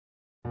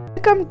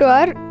Welcome to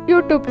our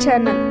YouTube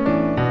channel.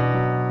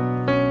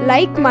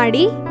 Like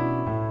ಮಾಡಿ,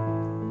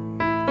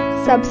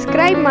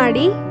 subscribe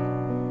ಮಾಡಿ,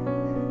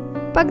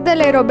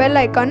 ಪಕ್ಕದಲ್ಲಿರೋ ಬೆಲ್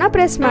ಐಕಾನ್ನ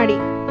ಪ್ರೆಸ್ ಮಾಡಿ.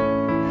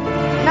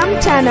 ನಮ್ಮ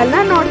ಚಾನೆಲ್ನ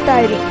ನೋಡ್ತಾ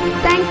ಇರಿ.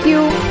 Thank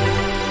you.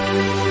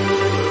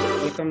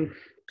 Welcome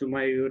to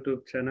my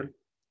YouTube channel.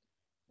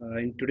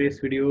 In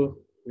today's video,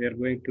 we are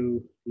going to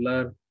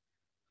learn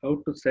how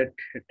to set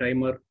a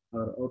timer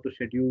or how to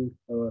schedule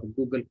our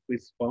Google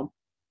quiz form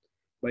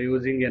by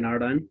using an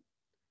add-on.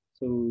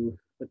 So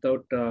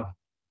without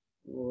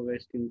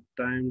wasting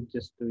time,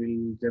 just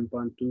we'll jump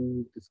on to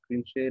the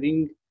screen sharing,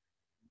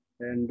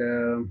 and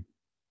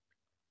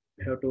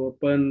we have to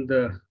open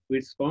the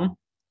quiz form.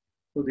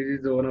 So this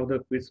is one of the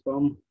quiz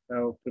form I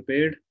have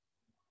prepared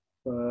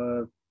for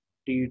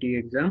TET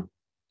exam.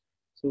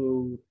 So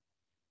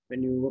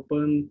when you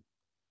open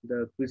the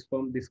quiz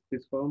form, this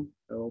quiz form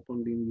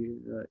opened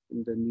in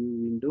the new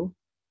window.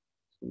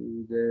 So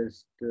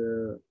just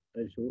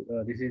I show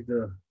this is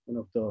the one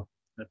of the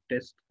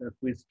test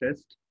quiz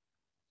test.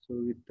 So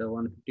with the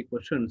 150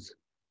 questions,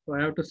 so I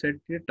have to set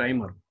a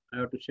timer. I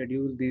have to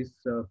schedule this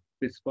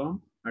quiz form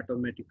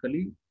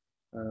automatically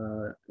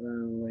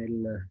while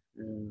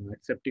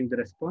accepting the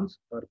response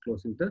or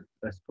closing the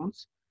response.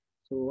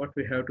 So what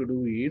we have to do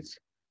is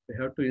we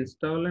have to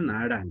install an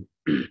add-on.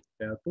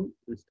 We have to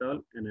install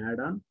an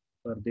add-on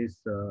for this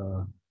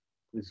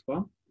quiz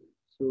form.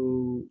 So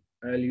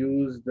I'll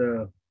use the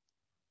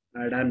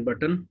add-on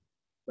button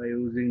by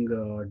using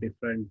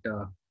different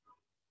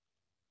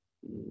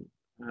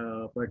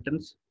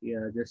buttons.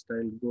 Yeah, just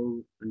I'll go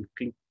and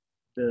click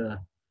the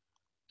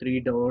three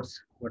dots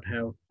what I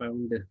have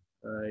found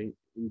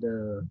in the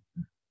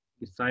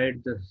beside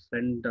the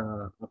send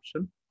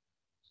option.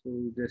 So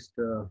just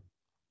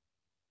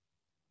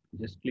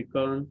click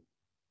on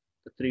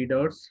the three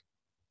dots.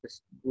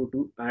 Just go to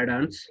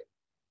add-ons.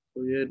 So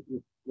here you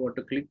want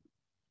to click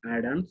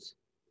add-ons.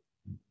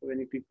 When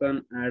you click on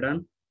add-on,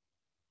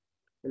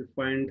 you'll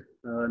find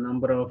a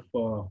number of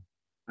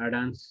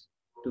add-ons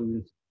to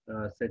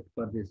set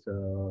for this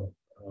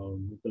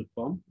Google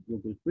form,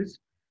 Google quiz.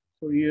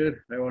 So here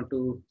I want to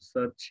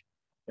search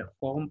a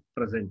form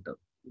presenter.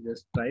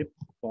 Just type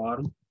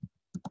form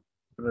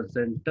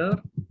presenter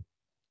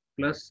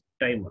plus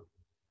timer.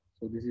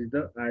 So this is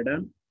the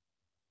add-on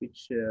which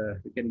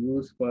we can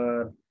use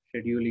for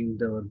scheduling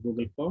the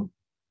Google form.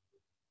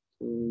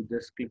 So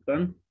just click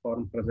on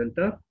form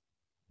presenter.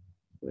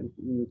 When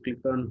you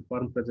click on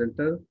form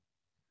presenter,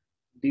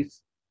 this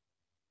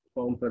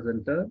form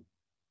presenter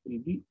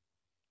will be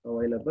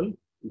available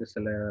in the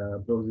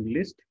browsing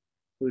list.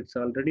 So it's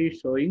already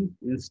showing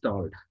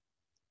installed.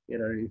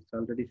 Here it's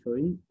already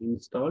showing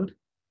installed.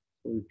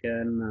 So you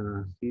can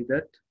see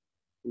that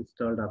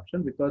installed option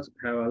because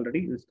I have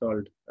already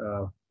installed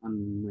on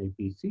my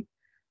PC.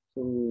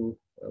 So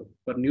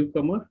for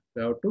newcomer,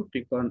 you have to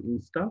click on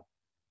install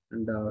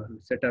and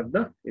set up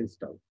the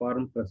install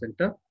form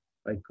presenter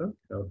icon.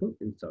 You have to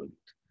install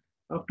it.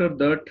 After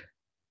that,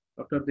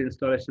 after the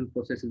installation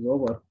process is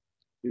over,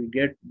 you'll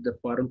get the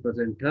form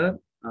presenter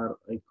or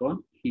icon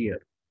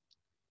here.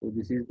 So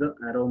this is the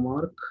arrow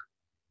mark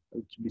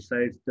which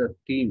besides the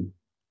theme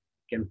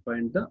you can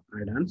find the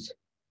add-ons.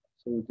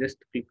 So just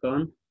click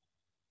on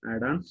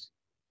add-ons.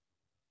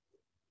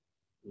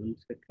 1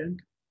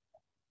 second.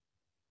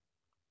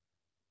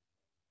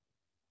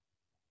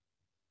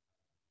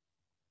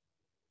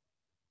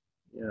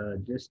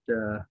 Just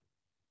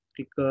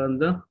click on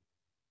the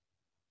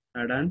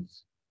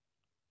add-ons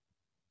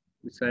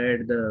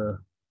beside the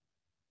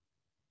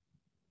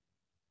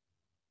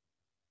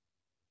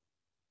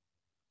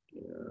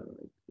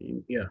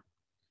yeah.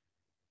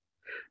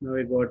 Now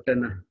we got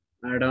an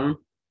add-on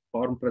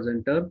form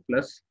presenter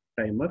plus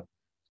timer.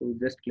 So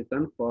just click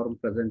on form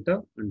presenter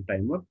and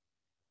timer.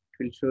 It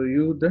will show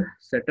you the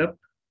setup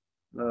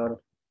or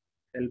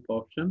help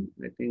option.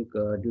 I think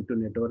due to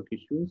network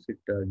issues, it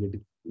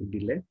get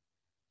delay.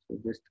 So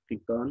just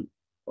click on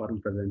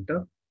form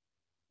presenter.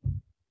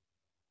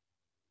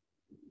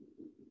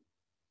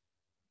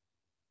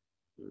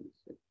 One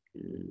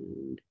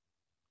second.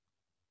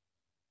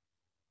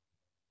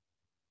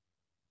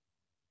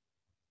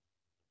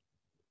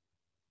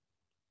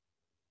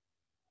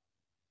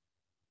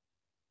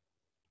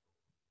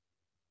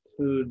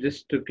 So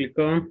just to click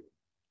on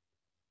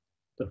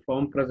the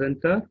form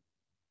presenter,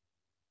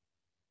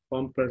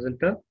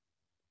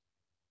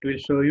 it will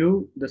show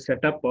you the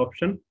setup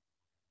option.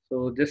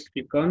 So just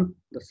click on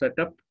the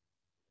setup.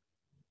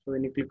 So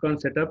when you click on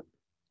setup,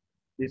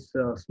 this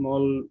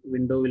small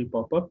window will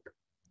pop up,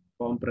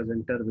 form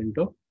presenter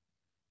window.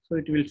 So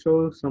it will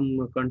show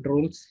some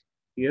controls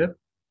here.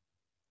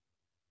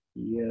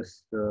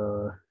 Yes,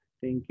 I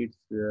think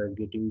it's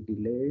getting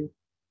delay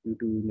due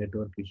to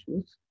network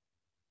issues.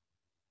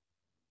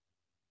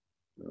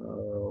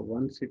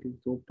 Once it is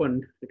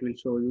opened, it will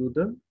show you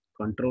the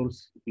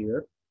controls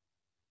here,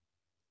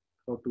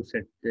 how to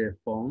set the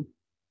form.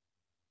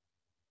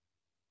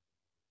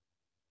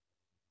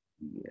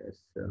 Yes,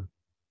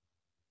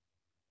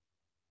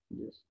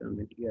 just a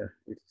minute. Yeah,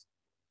 it's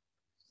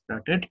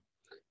started.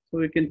 So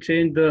we can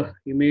change the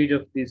image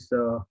of this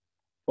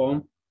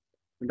form,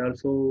 and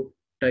also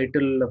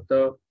title of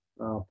the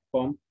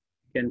form.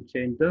 You can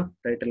change the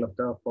title of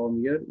the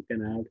form here. You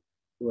can add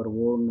your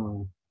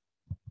own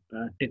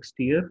text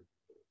here,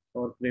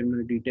 or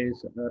preliminary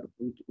details,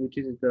 which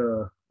is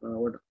the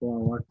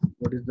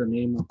what is the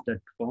name of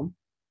that form.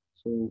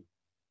 So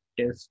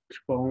test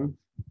form.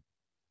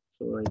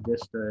 So I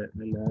just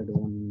will add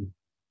one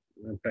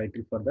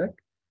title for that.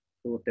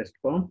 So test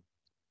form.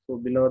 So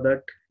below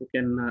that you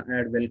can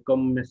add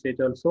welcome message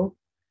also,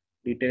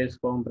 details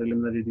form,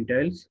 preliminary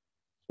details.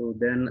 So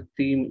then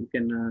theme, you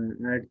can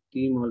add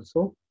theme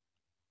also.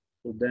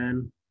 So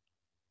then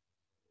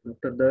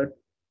after that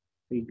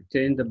we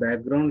change the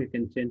background. You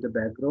can change the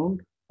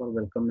background for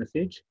welcome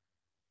message.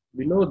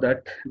 Below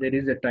that there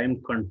is a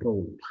time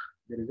control.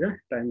 There is a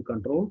time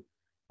control,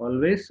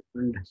 always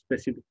and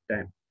specific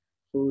time.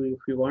 So if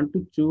you want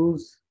to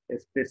choose a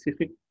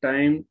specific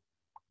time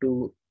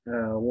to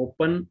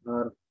open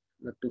or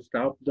to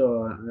stop the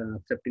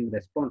accepting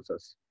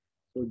responses,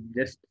 so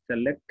just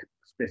select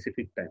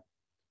specific time.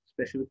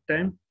 Specific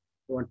time,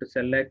 you want to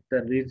select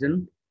the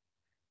region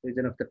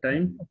of the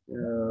time.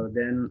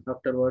 Then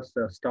afterwards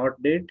the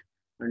start date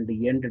and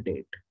the end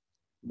date,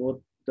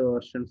 both the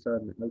versions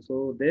are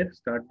also there,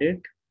 start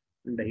date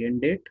and the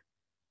end date.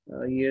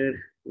 Here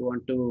you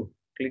want to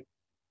click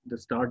the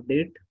start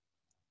date.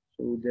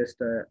 So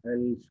just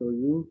I'll show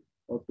you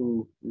how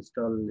to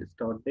install the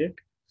start date.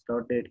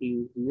 Start date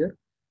is here.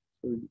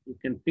 So you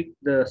can pick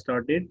the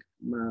start date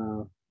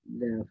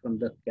from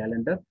the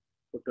calendar.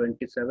 So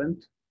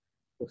 27th.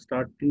 So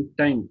starting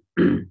time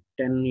 10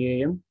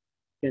 a.m.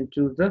 You can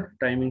choose the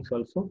timings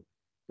also.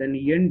 Then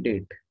end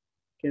date,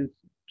 you can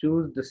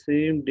choose the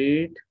same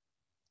date,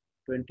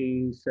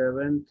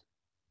 27th,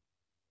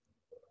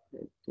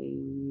 I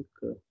think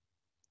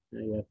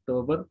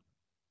October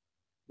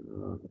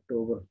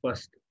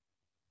 1st.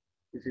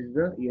 This is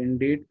the end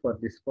date for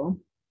this form.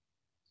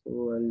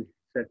 So I'll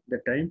set the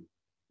time.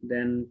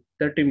 Then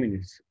 30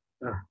 minutes.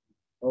 Ah,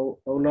 how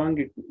long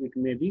it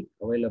may be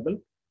available.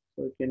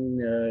 So you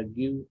can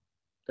give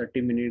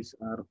 30 minutes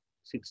or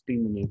 60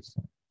 minutes.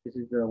 This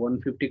is the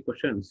 150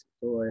 questions.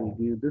 So I'll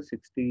give the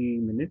 60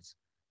 minutes.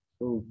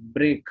 So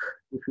break.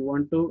 If you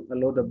want to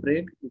allow the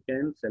break, you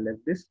can select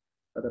this.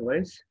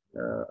 Otherwise,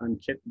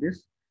 uncheck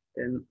this.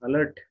 Then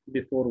alert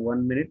before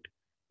 1 minute.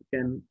 You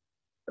can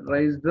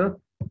raise the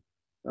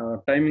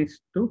timings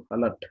to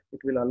alert. It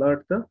will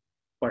alert the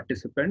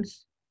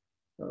participants.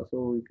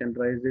 So you can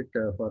raise it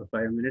for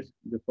 5 minutes.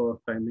 Before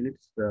 5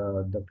 minutes,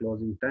 the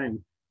closing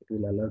time, it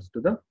will alert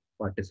to the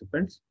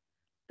participants.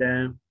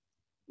 Then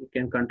you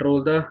can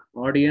control the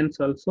audience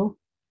also.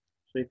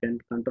 So you can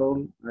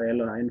control,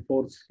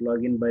 enforce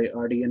login by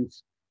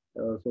audience.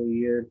 So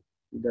here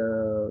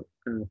the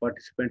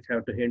participants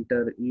have to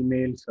enter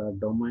emails or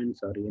domains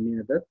or any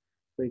other.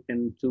 So you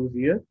can choose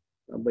here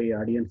by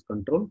audience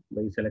control,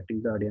 by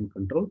selecting the audience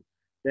control.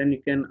 Then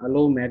you can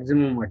allow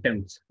maximum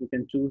attempts. You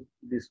can choose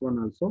this one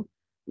also.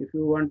 If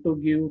you want to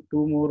give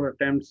 2 more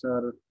attempts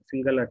or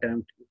single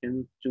attempt, you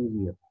can choose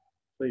here.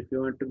 So if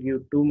you want to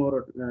give 2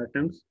 more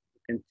attempts,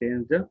 you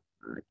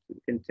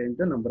can change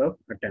the number of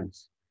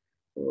attempts.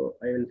 So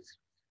I will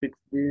fix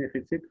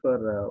it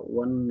for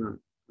one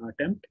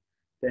attempt.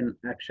 Then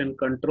action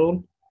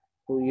control.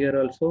 So here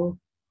also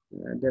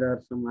there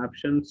are some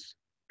options: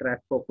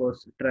 track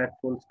focus, track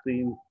full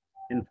screen,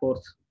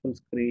 enforce full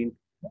screen.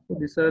 So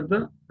these are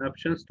the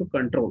options to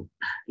control.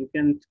 You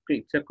can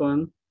check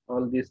on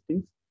all these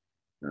things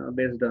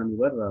based on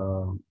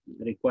your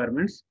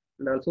requirements.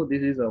 And also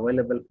this is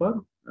available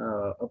for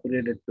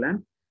upgraded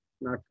plan,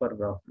 not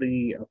for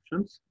free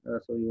options.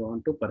 So you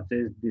want to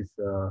purchase this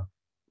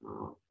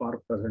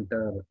for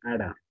presenter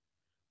add-on.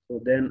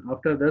 So then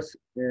after this,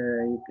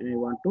 you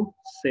want to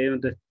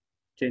save the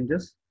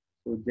changes.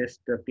 So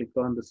just click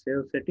on the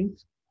save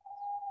settings.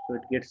 So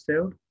it gets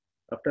saved.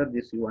 After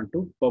this, you want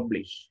to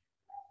publish.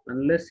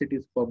 Unless it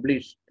is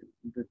published,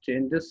 the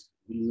changes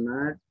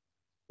will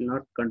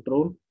not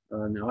control.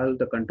 All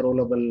the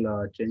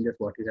controllable changes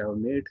what you have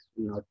made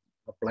will not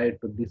apply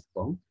to this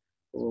form.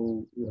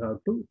 So you have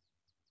to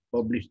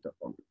publish the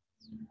form.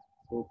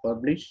 So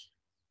publish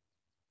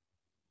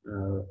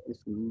is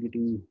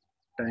getting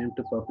time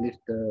to publish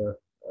the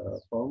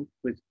form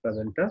quiz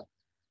presenter,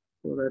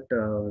 so that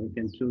you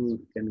can choose,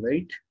 you can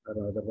wait,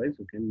 or otherwise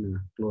you can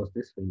close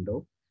this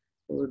window.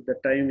 So the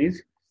time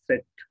is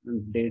set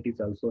and date is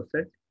also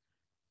set.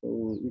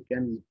 So you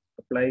can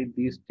apply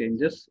these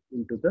changes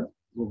into the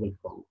Google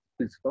form,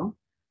 quiz form.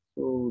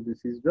 So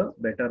this is the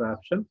better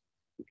option.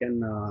 You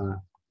can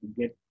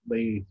get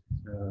by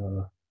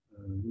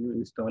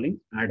installing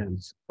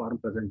add-ons, form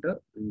presenter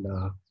and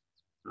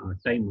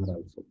timer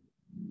also.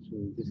 So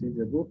this is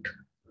about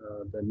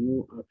the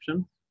new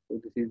option. So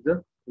this is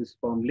the this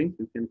form link.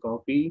 You can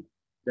copy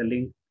the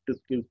link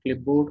to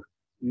clipboard,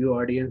 view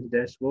audience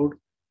dashboard,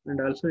 and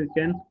also you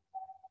can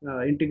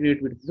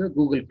integrate with the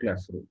Google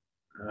Classroom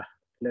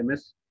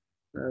LMS.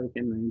 We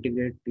can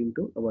integrate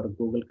into our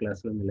Google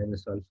Classroom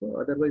LMS also.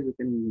 Otherwise, you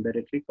can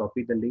directly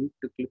copy the link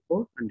to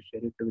clipboard and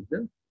share it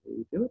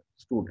with your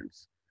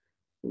students.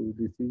 So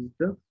this is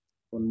the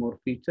one more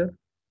feature.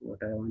 what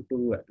I want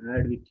to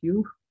add with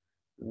you.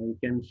 You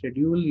can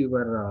schedule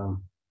your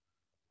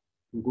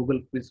Google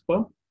quiz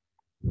form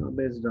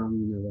based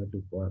on your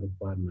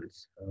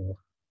requirements.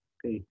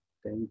 Okay,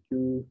 thank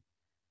you.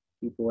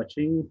 Keep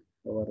watching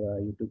our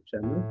YouTube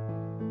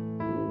channel.